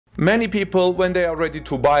Many people, when they are ready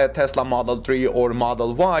to buy a Tesla Model 3 or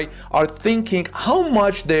Model Y, are thinking how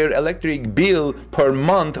much their electric bill per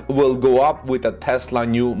month will go up with a Tesla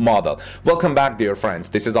new model. Welcome back, dear friends.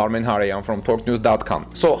 This is Armen Harayan from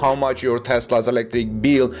TorqueNews.com. So how much your Tesla's electric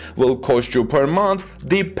bill will cost you per month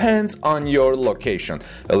depends on your location.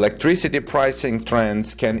 Electricity pricing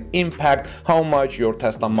trends can impact how much your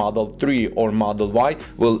Tesla Model 3 or Model Y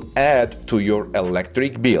will add to your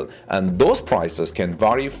electric bill, and those prices can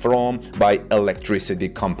vary by electricity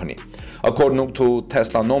company. According to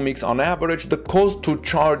Teslanomics, on average, the cost to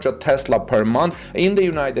charge a Tesla per month in the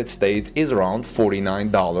United States is around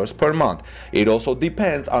 $49 per month. It also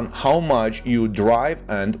depends on how much you drive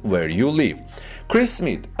and where you live. Chris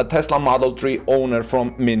Smith, a Tesla Model 3 owner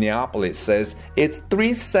from Minneapolis, says it's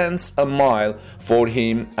 3 cents a mile for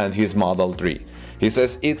him and his Model 3. He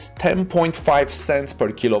says it's 10.5 cents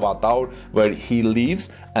per kilowatt hour where he lives,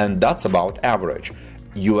 and that's about average.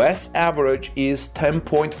 US average is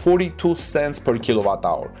 10.42 cents per kilowatt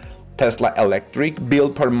hour. Tesla electric bill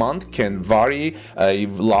per month can vary a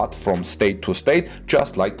lot from state to state,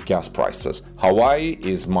 just like gas prices. Hawaii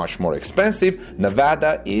is much more expensive,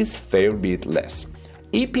 Nevada is fair bit less.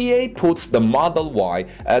 EPA puts the Model Y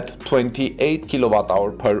at 28 kilowatt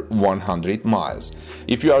hour per 100 miles.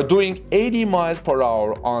 If you are doing 80 miles per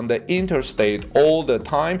hour on the interstate all the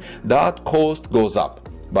time, that cost goes up.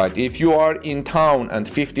 But if you are in town and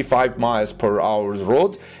 55 miles per hour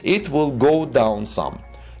road, it will go down some.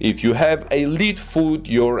 If you have a lit food,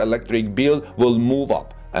 your electric bill will move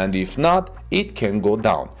up, and if not, it can go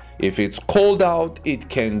down. If it's cold out, it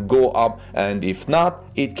can go up, and if not,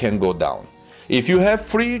 it can go down. If you have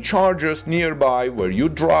free chargers nearby where you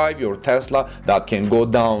drive your Tesla, that can go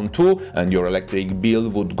down too, and your electric bill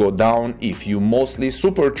would go down if you mostly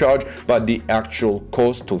supercharge, but the actual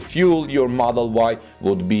cost to fuel your Model Y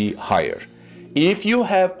would be higher. If you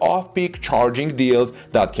have off-peak charging deals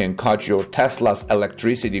that can cut your Tesla's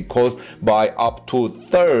electricity cost by up to a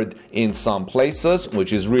third in some places,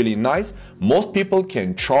 which is really nice, most people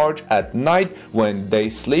can charge at night when they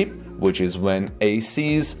sleep, which is when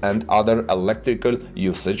ACs and other electrical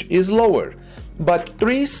usage is lower. But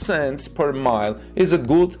 3 cents per mile is a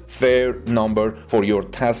good, fair number for your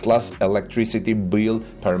Tesla's electricity bill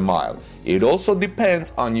per mile. It also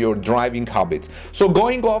depends on your driving habits. So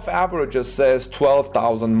going off averages says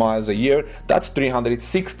 12,000 miles a year, that's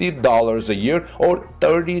 $360 a year or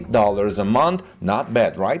 $30 a month. Not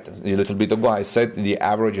bad, right? A little bit ago I said the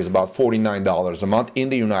average is about $49 a month in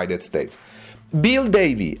the United States. Bill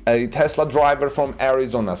Davey, a Tesla driver from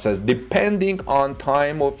Arizona, says depending on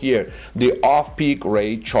time of year, the off-peak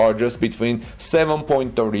rate charges between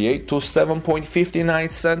 7.38 to 7.59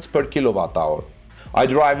 cents per kilowatt hour. I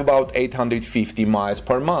drive about 850 miles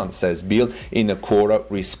per month, says Bill in a Quora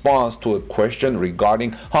response to a question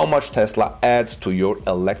regarding how much Tesla adds to your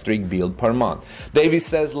electric bill per month. Davis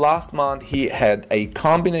says last month he had a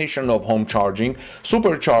combination of home charging,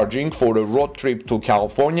 supercharging for a road trip to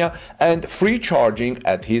California, and free charging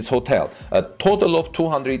at his hotel. A total of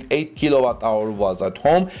 208 kilowatt hour was at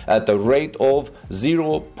home at a rate of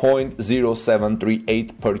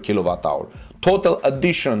 0.0738 per kilowatt hour. Total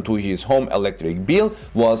addition to his home electric bill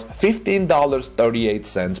was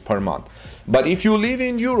 $15.38 per month. But if you live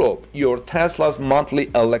in Europe, your Tesla's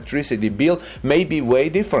monthly electricity bill may be way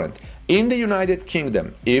different. In the United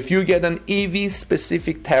Kingdom, if you get an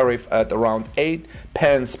EV-specific tariff at around 8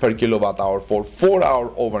 pence per kilowatt hour for 4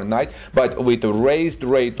 hours overnight, but with a raised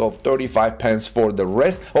rate of 35 pence for the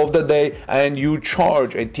rest of the day, and you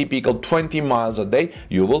charge a typical 20 miles a day,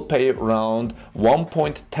 you will pay around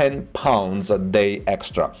 1.10 pounds a day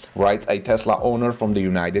extra, writes a Tesla owner from the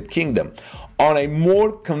United Kingdom. On a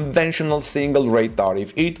more conventional single rate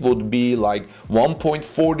tariff, it would be like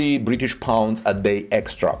 1.40 British pounds a day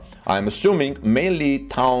extra. I'm assuming mainly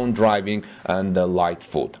town driving and light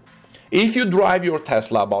food. If you drive your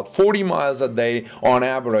Tesla about 40 miles a day on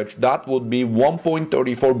average, that would be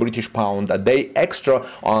 1.34 British pound a day extra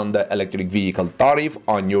on the electric vehicle tariff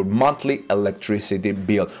on your monthly electricity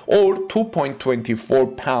bill, or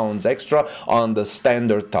 2.24 pounds extra on the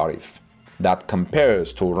standard tariff. That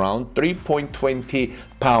compares to around 3.20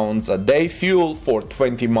 pounds a day fuel for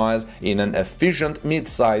 20 miles in an efficient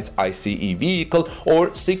mid-size ICE vehicle, or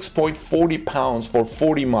 6.40 pounds for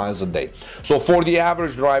 40 miles a day. So for the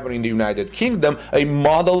average driver in the United Kingdom, a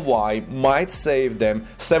Model Y might save them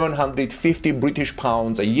 750 British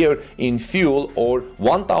pounds a year in fuel, or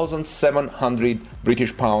 1,700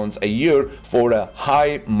 British pounds a year for a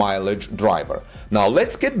high mileage driver. Now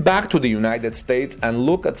let's get back to the United States and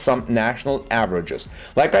look at some national averages.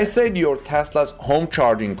 Like I said, your Tesla's home charge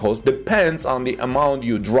charging cost depends on the amount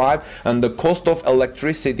you drive and the cost of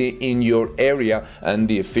electricity in your area and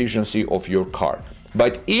the efficiency of your car.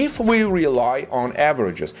 But if we rely on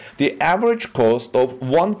averages, the average cost of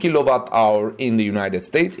 1 kilowatt hour in the United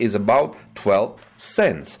States is about 12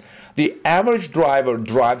 cents. The average driver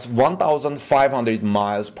drives 1,500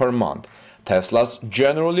 miles per month. Teslas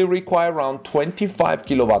generally require around 25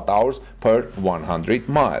 kilowatt hours per 100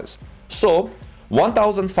 miles. So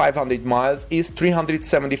 1,500 miles is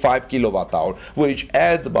 375 kilowatt hour, which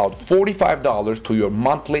adds about $45 to your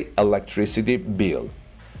monthly electricity bill.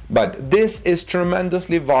 But this is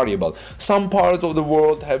tremendously variable. Some parts of the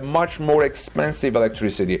world have much more expensive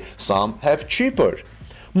electricity, some have cheaper.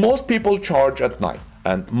 Most people charge at night,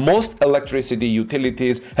 and most electricity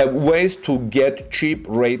utilities have ways to get cheap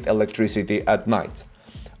rate electricity at night.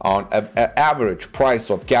 On an average price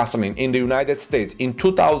of gasoline in the United States in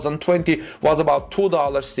 2020 was about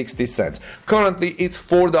 $2.60. Currently it's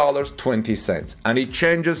 $4.20, and it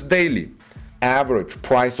changes daily. Average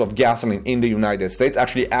price of gasoline in the United States,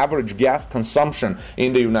 actually average gas consumption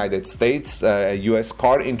in the United States, US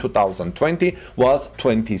car in 2020 was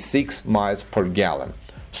 26 miles per gallon.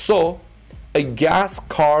 So a gas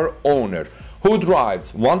car owner who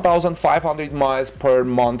drives 1,500 miles per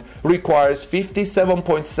month requires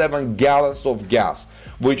 57.7 gallons of gas,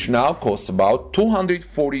 which now costs about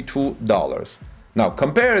 $242. Now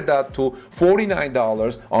compare that to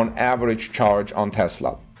 $49 on average charge on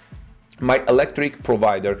Tesla. My electric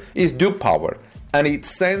provider is Duke Power, and it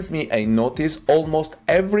sends me a notice almost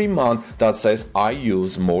every month that says I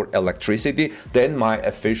use more electricity than my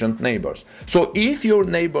efficient neighbors. So if your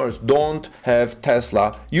neighbors don't have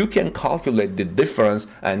Tesla, you can calculate the difference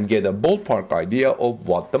and get a ballpark idea of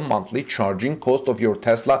what the monthly charging cost of your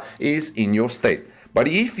Tesla is in your state. But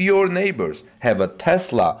if your neighbors have a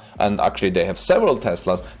Tesla, and actually they have several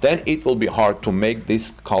Teslas, then it will be hard to make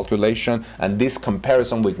this calculation and this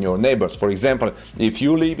comparison with your neighbors. For example, if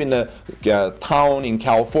you live in a town in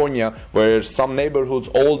California where some neighborhoods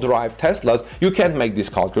all drive Teslas, you can't make these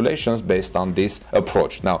calculations based on this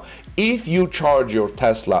approach. Now, if you charge your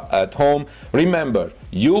Tesla at home, remember,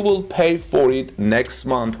 you will pay for it next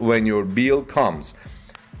month when your bill comes,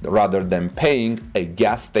 rather than paying a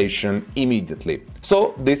gas station immediately.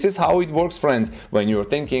 So this is how it works, friends, when you're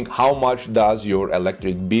thinking how much does your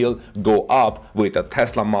electric bill go up with a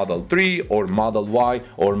Tesla Model 3 or Model Y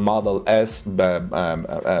or Model S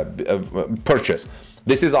purchase.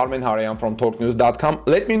 This is Armen Hareyan from TalkNews.com.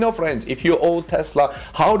 Let me know, friends, if you own Tesla,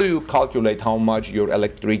 how do you calculate how much your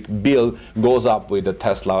electric bill goes up with the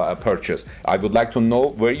Tesla purchase? I would like to know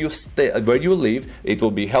where you live. It will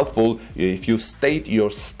be helpful if you state your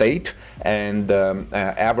state and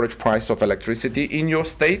average price of electricity in your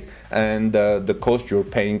state and the cost you're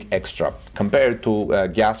paying extra compared to a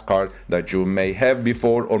gas card that you may have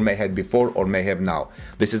before or may have before or may have now.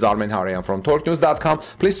 This is Armen Hareyan from TalkNews.com.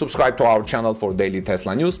 Please subscribe to our channel for daily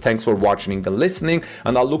Tesla news. Thanks for watching and listening,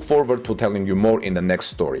 and I'll look forward to telling you more in the next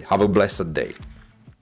story. Have a blessed day.